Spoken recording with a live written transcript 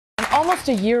Almost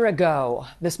a year ago,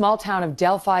 the small town of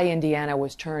Delphi, Indiana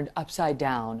was turned upside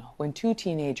down when two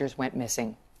teenagers went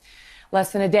missing.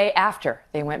 Less than a day after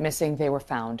they went missing, they were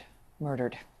found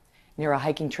murdered near a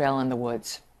hiking trail in the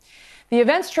woods. The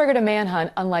events triggered a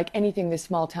manhunt unlike anything this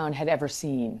small town had ever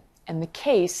seen. And the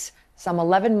case, some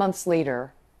 11 months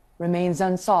later, remains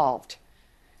unsolved,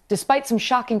 despite some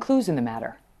shocking clues in the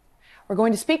matter. We're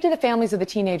going to speak to the families of the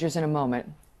teenagers in a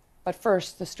moment. But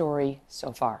first, the story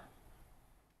so far.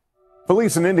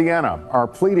 Police in Indiana are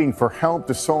pleading for help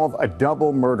to solve a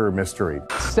double murder mystery.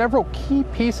 Several key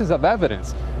pieces of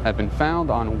evidence have been found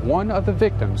on one of the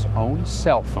victims' own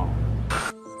cell phone.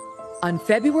 On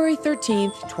February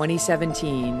 13th,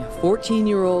 2017,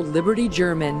 14-year-old Liberty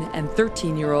German and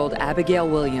 13-year-old Abigail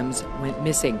Williams went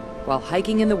missing while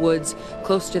hiking in the woods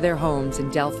close to their homes in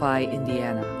Delphi,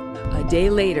 Indiana. A day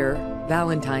later,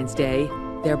 Valentine's Day,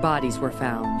 their bodies were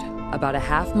found about a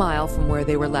half mile from where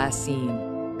they were last seen.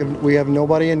 We have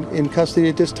nobody in custody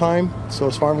at this time, so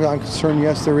as far as I'm concerned,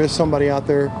 yes, there is somebody out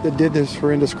there that did this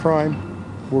horrendous crime.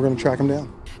 We're going to track him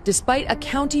down. Despite a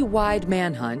county-wide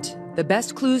manhunt, the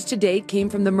best clues to date came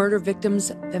from the murder victims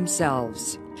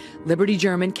themselves. Liberty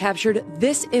German captured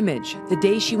this image the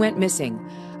day she went missing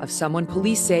of someone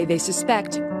police say they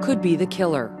suspect could be the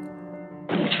killer.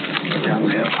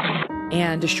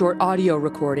 And a short audio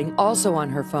recording also on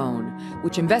her phone,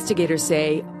 which investigators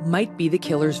say might be the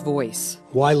killer's voice.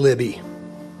 Why Libby?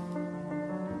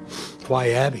 Why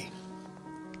Abby?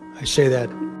 I say that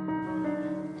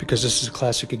because this is a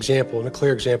classic example and a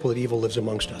clear example that evil lives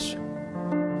amongst us.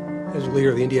 As a leader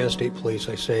of the Indiana State Police,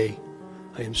 I say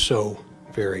I am so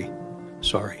very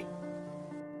sorry.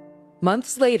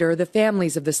 Months later, the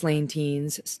families of the slain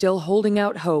teens still holding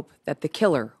out hope that the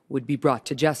killer would be brought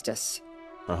to justice.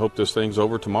 I hope this thing's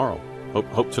over tomorrow.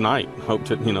 Hope tonight. Hope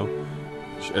to,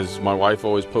 as my wife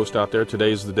always posts out there,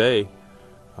 today's the day.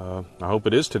 I hope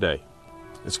it is today.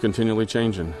 It's continually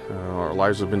changing. Our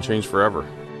lives have been changed forever.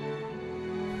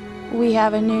 We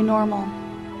have a new normal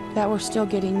that we're still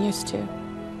getting used to.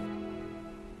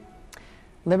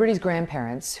 Liberty's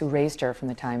grandparents, who raised her from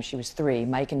the time she was 3,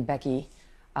 Mike and Becky,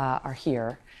 are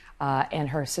here, and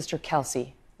her sister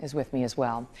Kelsey is with me as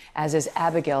well, as is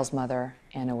Abigail's mother,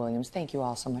 Anna Williams. Thank you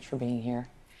all so much for being here.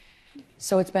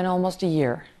 So it's been almost a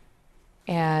year,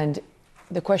 and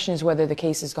the question is whether the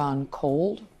case has gone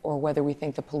cold or whether we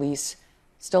think the police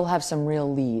still have some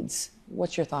real leads.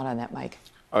 What's your thought on that, Mike?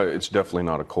 It's definitely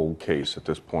not a cold case at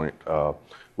this point.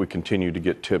 We continue to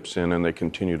get tips in, and they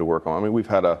continue to work on. I mean, we've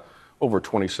had over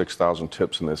 26,000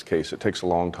 tips in this case. It takes a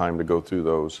long time to go through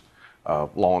those.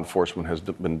 Law enforcement has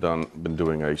been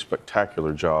doing a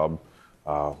spectacular job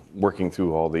working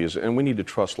through all these, and we need to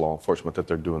trust law enforcement that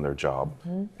they're doing their job,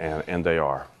 and they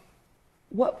are.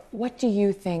 What do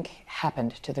you think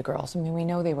happened to the girls? I mean, we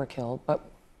know they were killed, but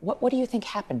what do you think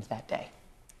happened that day?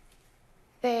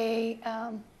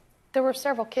 There were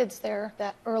several kids there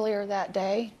earlier that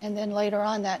day, and then later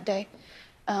on that day,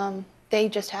 they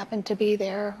just happened to be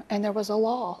there, and there was a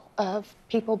lull of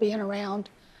people being around.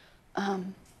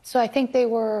 So I think they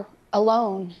were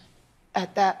alone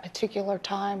at that particular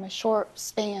time, a short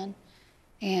span,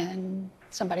 and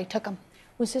somebody took them.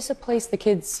 Was this a place the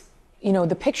kids,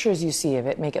 the pictures you see of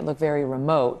it make it look very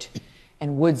remote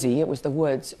and woodsy. It was the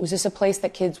woods. Was this a place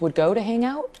that kids would go to hang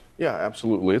out? Yeah,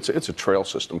 absolutely. It's a trail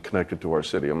system connected to our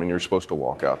city. I mean, you're supposed to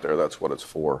walk out there. That's what it's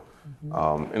for.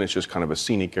 And it's just kind of a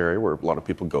scenic area where a lot of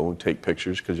people go and take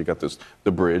pictures because you got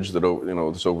the bridge that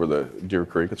that's over the Deer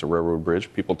Creek. It's a railroad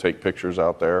bridge. People take pictures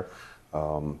out there,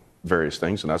 various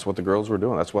things, and that's what the girls were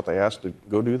doing. That's what they asked to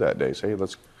go do that day. Say,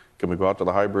 can we go out to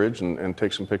the high bridge and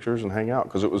take some pictures and hang out?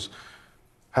 Because it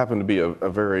happened to be a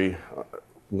very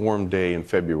warm day in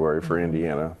February for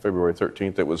Indiana. February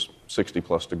 13th, it was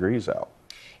 60+ degrees out.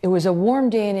 It was a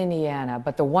warm day in Indiana,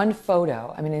 but the one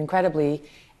photo, I mean, incredibly,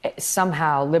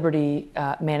 somehow Liberty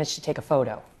managed to take a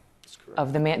photo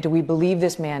of the man. Do we believe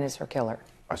this man is her killer?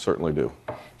 I certainly do.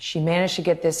 She managed to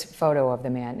get this photo of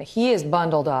the man. He is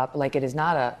bundled up like it's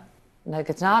not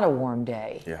a warm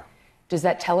day. Yeah. Does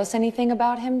that tell us anything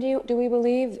about him? Do we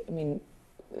believe? I mean,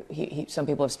 some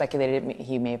people have speculated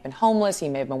he may have been homeless. He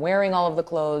may have been wearing all of the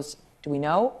clothes. Do we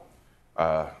know?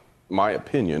 My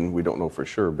opinion, we don't know for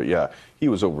sure, but yeah, he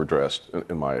was overdressed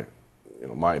in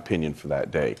my opinion for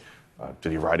that day.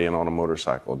 Did he ride in on a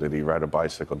motorcycle? Did he ride a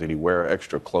bicycle? Did he wear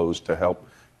extra clothes to help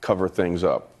cover things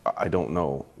up? I don't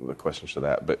know the questions to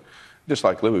that, but just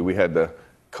like Libby, we had to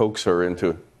coax her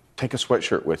into, take a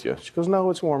sweatshirt with you. She goes, no,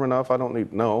 it's warm enough. I don't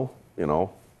need, no,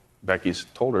 Becky's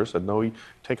told her, said, no,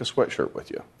 take a sweatshirt with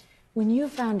you. When you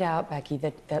found out, Becky,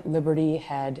 that Liberty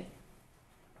had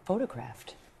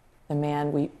photographed the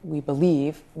man we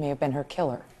believe may have been her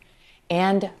killer,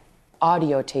 and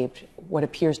audio taped what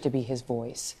appears to be his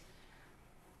voice.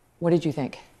 What did you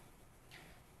think?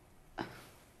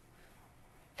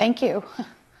 Thank you.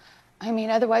 I mean,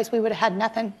 otherwise we would have had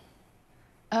nothing.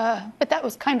 But that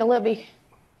was kind of Libby.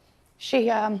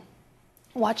 She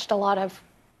watched a lot of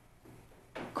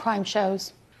crime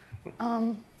shows.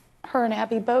 Her and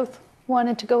Abby both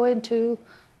wanted to go into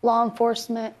law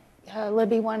enforcement.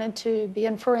 Libby wanted to be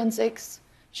in forensics.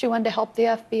 She wanted to help the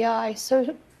FBI.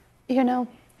 So, you know,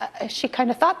 she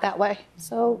kind of thought that way.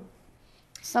 So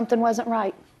something wasn't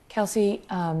right. Kelsey,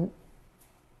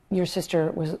 your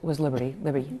sister was Libby.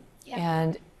 Yeah.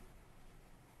 And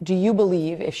do you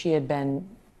believe if she had been,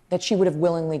 that she would have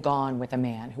willingly gone with a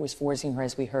man who was forcing her,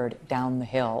 as we heard, down the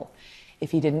hill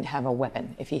if he didn't have a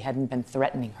weapon, if he hadn't been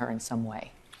threatening her in some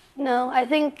way? No, I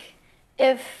think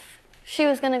if she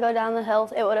was going to go down the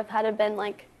hill, it would have had to been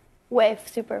like way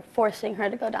super forcing her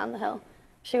to go down the hill.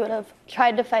 She would have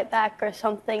tried to fight back or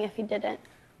something if he didn't.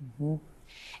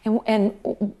 Mm-hmm. And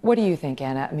what do you think,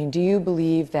 Anna? I mean, do you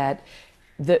believe that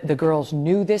the girls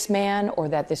knew this man, or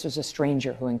that this was a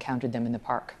stranger who encountered them in the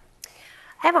park?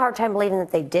 I have a hard time believing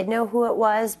that they did know who it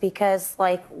was, because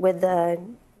like with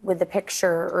the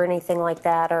picture or anything like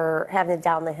that, or having it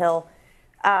down the hill,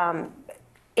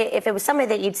 if it was somebody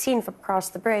that you'd seen from across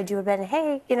the bridge, you would have been,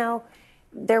 hey, you know,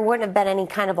 there wouldn't have been any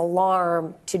kind of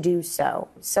alarm to do so.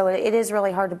 So it is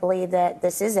really hard to believe that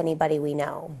this is anybody we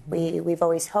know. Mm-hmm. We've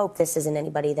always hoped this isn't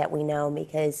anybody that we know,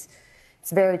 because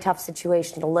it's a very tough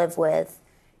situation to live with,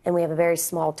 and we have a very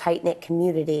small, tight-knit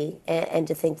community, and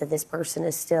to think that this person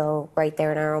is still right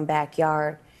there in our own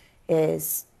backyard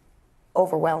is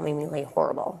overwhelmingly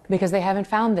horrible. Because they haven't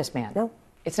found this man. No.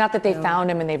 It's not that they found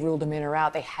him and they've ruled him in or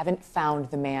out. They haven't found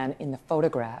the man in the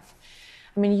photograph.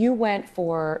 I mean, you went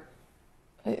for,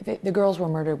 the girls were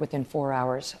murdered within 4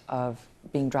 hours of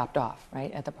being dropped off,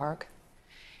 right, at the park?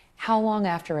 How long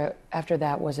after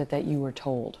that was it that you were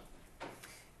told?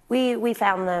 We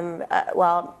found them,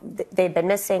 well, they'd been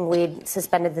missing. We'd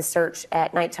suspended the search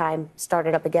at nighttime,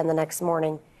 started up again the next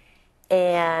morning.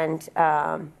 And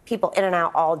people in and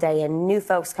out all day, and new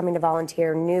folks coming to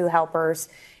volunteer, new helpers,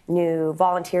 new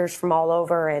volunteers from all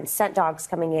over, and scent dogs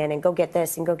coming in and go get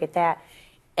this and go get that.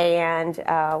 And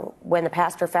when the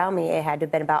pastor found me, it had to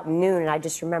have been about noon, and I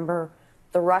just remember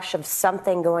the rush of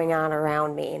something going on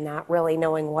around me and not really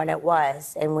knowing what it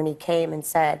was. And when he came and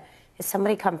said, has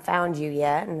somebody come found you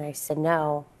yet? And I said,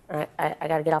 no, I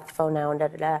got to get off the phone now, and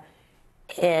da-da-da.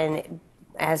 And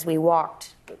as we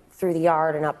walked through the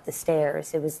yard and up the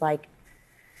stairs, it was like,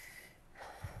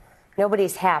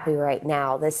 nobody's happy right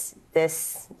now. This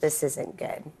isn't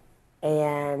good.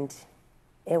 And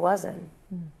it wasn't.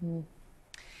 Mm-hmm.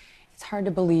 It's hard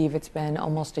to believe it's been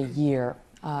almost a year.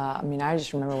 I mean, I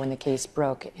just remember when the case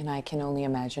broke, and I can only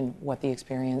imagine what the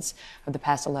experience of the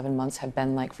past 11 months have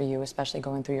been like for you, especially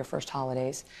going through your first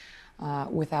holidays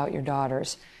without your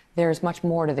daughters. There's much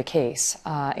more to the case,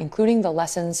 including the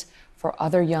lessons for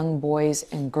other young boys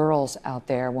and girls out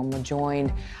there, when we're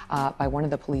joined by one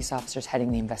of the police officers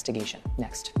heading the investigation.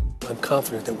 Next. I'm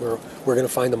confident that we're going to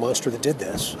find the monster that did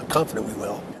this. I'm confident we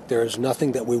will. There is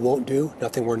nothing that we won't do,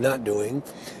 nothing we're not doing.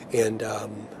 And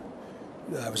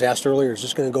I was asked earlier, is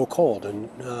this going to go cold? And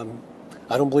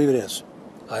I don't believe it is.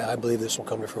 I believe this will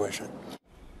come to fruition.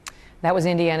 That was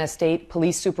Indiana State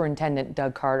Police Superintendent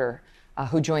Doug Carter,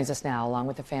 who joins us now, along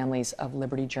with the families of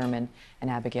Liberty German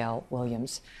and Abigail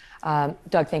Williams.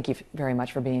 Doug, thank you very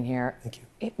much for being here. Thank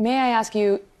you. May I ask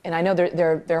you, and I know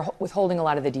they're withholding a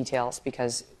lot of the details,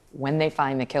 because when they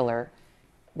find the killer,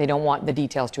 they don't want the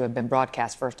details to have been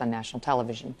broadcast first on national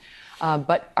television.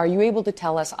 But are you able to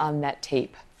tell us on that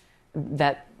tape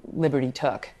that Liberty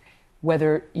took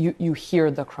whether you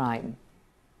hear the crime?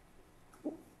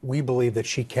 We believe that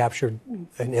she captured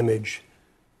an image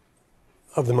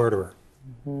of the murderer.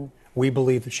 Mm-hmm. We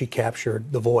believe that she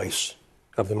captured the voice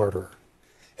of the murderer.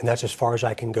 And that's as far as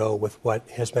I can go with what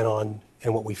has been on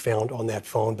and what we found on that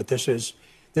phone. But this is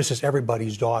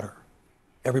everybody's daughter,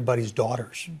 everybody's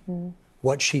daughters. Mm-hmm.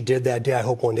 What she did that day, I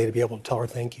hope one day to be able to tell her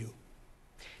thank you.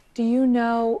 Do you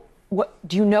know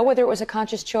whether it was a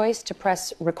conscious choice to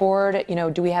press record? You know,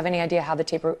 do we have any idea how the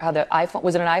iPhone,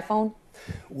 was it an iPhone?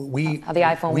 How the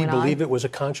iPhone went on? We believe it was a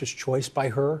conscious choice by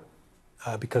her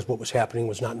because what was happening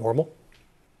was not normal.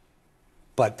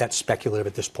 But that's speculative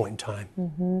at this point in time.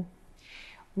 Mm-hmm.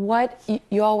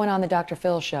 You all went on the Dr.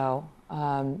 Phil show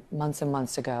months and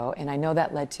months ago, and I know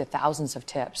that led to thousands of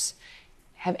tips.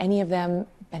 Have any of them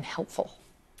been helpful?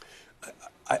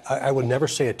 I would never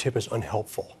say a tip is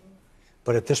unhelpful.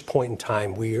 But at this point in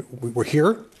time, we're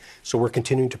here, so we're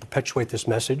continuing to perpetuate this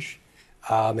message.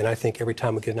 And I think every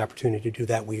time we get an opportunity to do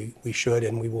that, we should,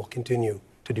 and we will continue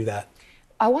to do that.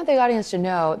 I want the audience to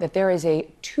know that there is a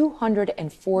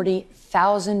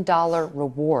 $240,000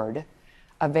 reward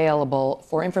available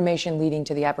for information leading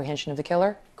to the apprehension of the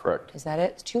killer. Correct. Is that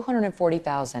it? It's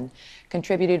 $240,000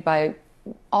 contributed by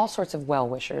all sorts of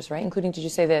well-wishers, right? Including, did you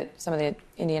say that some of the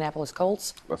Indianapolis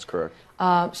Colts? That's correct.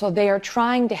 So they are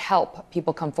trying to help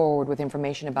people come forward with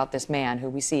information about this man who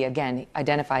we see, again,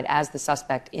 identified as the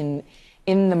suspect in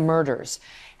the murders.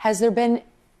 Have there been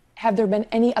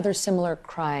any other similar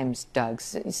crimes, Doug,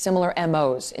 similar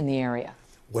MOs in the area?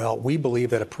 Well, we believe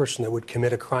that a person that would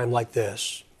commit a crime like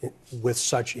this with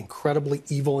such incredibly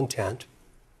evil intent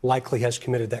likely has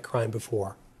committed that crime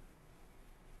before.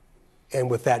 And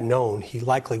with that known, he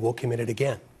likely will commit it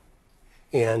again.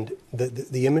 And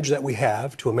the image that we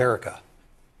have to America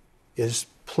is,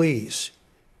 please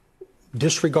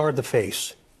disregard the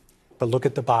face, but look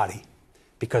at the body,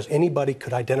 because anybody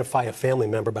could identify a family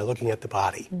member by looking at the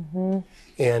body. Mm-hmm.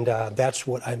 And that's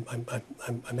what I'm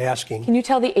asking. Can you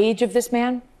tell the age of this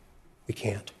man? We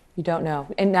can't. You don't know,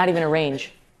 and not even a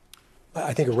range?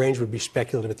 I think a range would be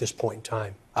speculative at this point in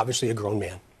time. Obviously a grown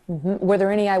man. Mm-hmm. Were there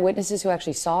any eyewitnesses who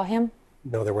actually saw him?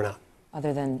 No, there were not.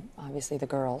 Other than, obviously, the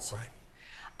girls. Right.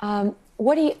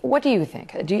 What do you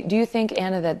think? Do you think,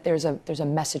 Anna, that there's a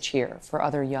message here for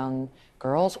other young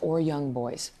girls or young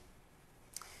boys?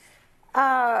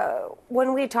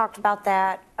 When we talked about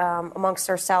that amongst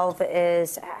ourselves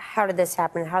is, how did this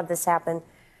happen? How did this happen?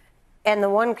 And the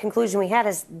one conclusion we had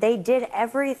is they did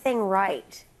everything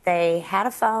right. They had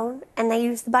a phone and they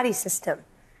used the buddy system.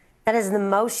 That is the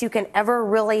most you can ever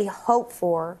really hope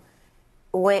for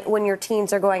when your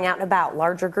teens are going out and about.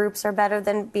 Larger groups are better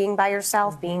than being by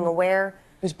yourself, being aware.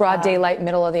 It was broad daylight,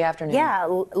 middle of the afternoon. Yeah,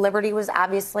 Liberty was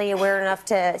obviously aware enough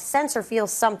to sense or feel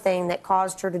something that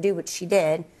caused her to do what she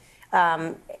did.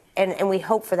 And we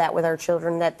hope for that with our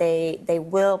children, that they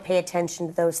will pay attention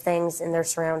to those things in their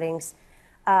surroundings.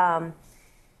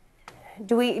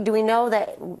 Do we know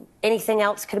that anything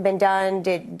else could have been done?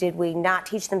 Did we not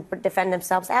teach them to defend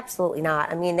themselves? Absolutely not.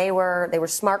 I mean, they were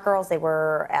smart girls. They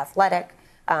were athletic.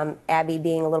 Abby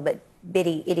being a little bit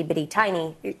itty bitty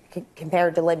tiny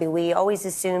compared to Libby, we always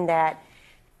assumed that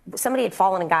somebody had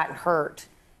fallen and gotten hurt,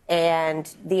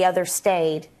 and the other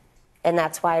stayed, and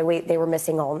that's why they were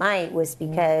missing all night, was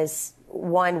because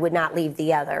one would not leave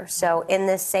the other. So in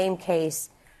this same case,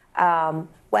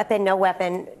 weapon, no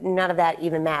weapon, none of that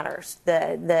even matters.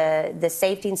 The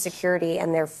safety and security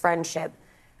and their friendship,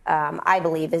 I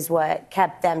believe, is what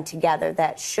kept them together.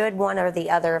 That should one or the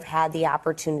other have had the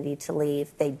opportunity to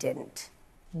leave, they didn't.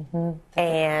 Mm-hmm.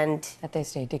 And that they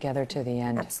stayed together to the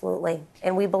end. Absolutely.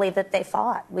 And we believe that they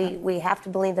fought. We have to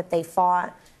believe that they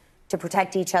fought to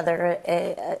protect each other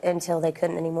until they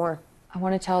couldn't anymore. I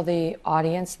want to tell the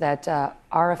audience that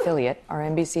our affiliate, our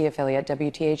NBC affiliate,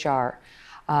 WTHR,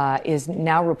 is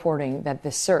now reporting that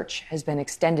the search has been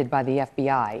extended by the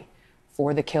FBI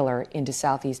for the killer into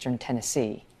southeastern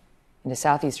Tennessee, and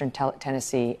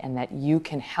that you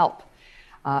can help.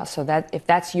 So that if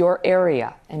that's your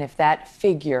area, and if that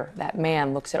figure, that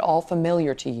man, looks at all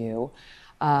familiar to you,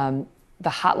 the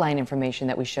hotline information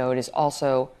that we showed is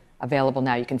also available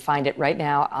now. You can find it right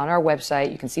now on our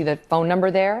website. You can see the phone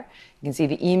number there. You can see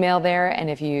the email there. And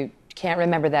if you can't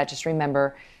remember that, just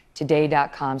remember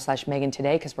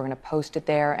today.com/MeganToday, because we're going to post it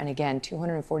there. And again,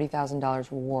 $240,000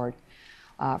 reward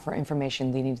for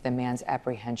information leading to the man's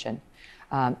apprehension.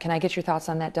 Can I get your thoughts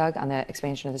on that, Doug, on the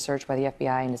expansion of the search by the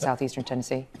FBI into southeastern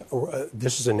Tennessee?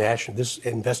 This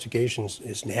investigation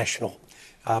is national.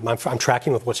 I'm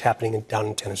tracking with what's happening down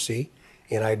in Tennessee,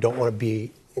 and I don't want to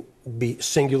be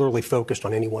singularly focused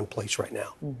on any one place right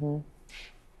now. Mm-hmm.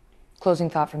 Closing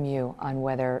thought from you on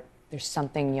whether there's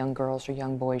something young girls or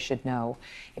young boys should know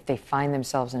if they find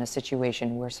themselves in a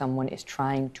situation where someone is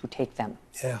trying to take them.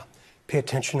 Yeah. Pay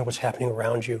attention to what's happening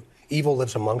around you. Evil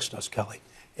lives amongst us, Kelly.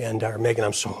 And Megan,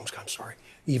 I'm sorry.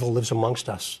 Evil lives amongst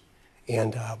us.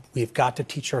 And we've got to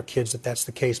teach our kids that that's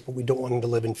the case, but we don't want them to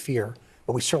live in fear.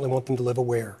 But we certainly want them to live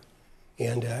aware.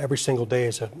 And every single day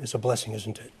is a blessing,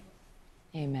 isn't it?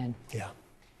 Amen. Yeah.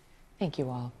 Thank you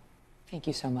all. Thank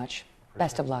you so much.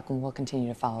 Best of luck, and we'll continue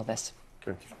to follow this.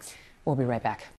 Good. We'll be right back.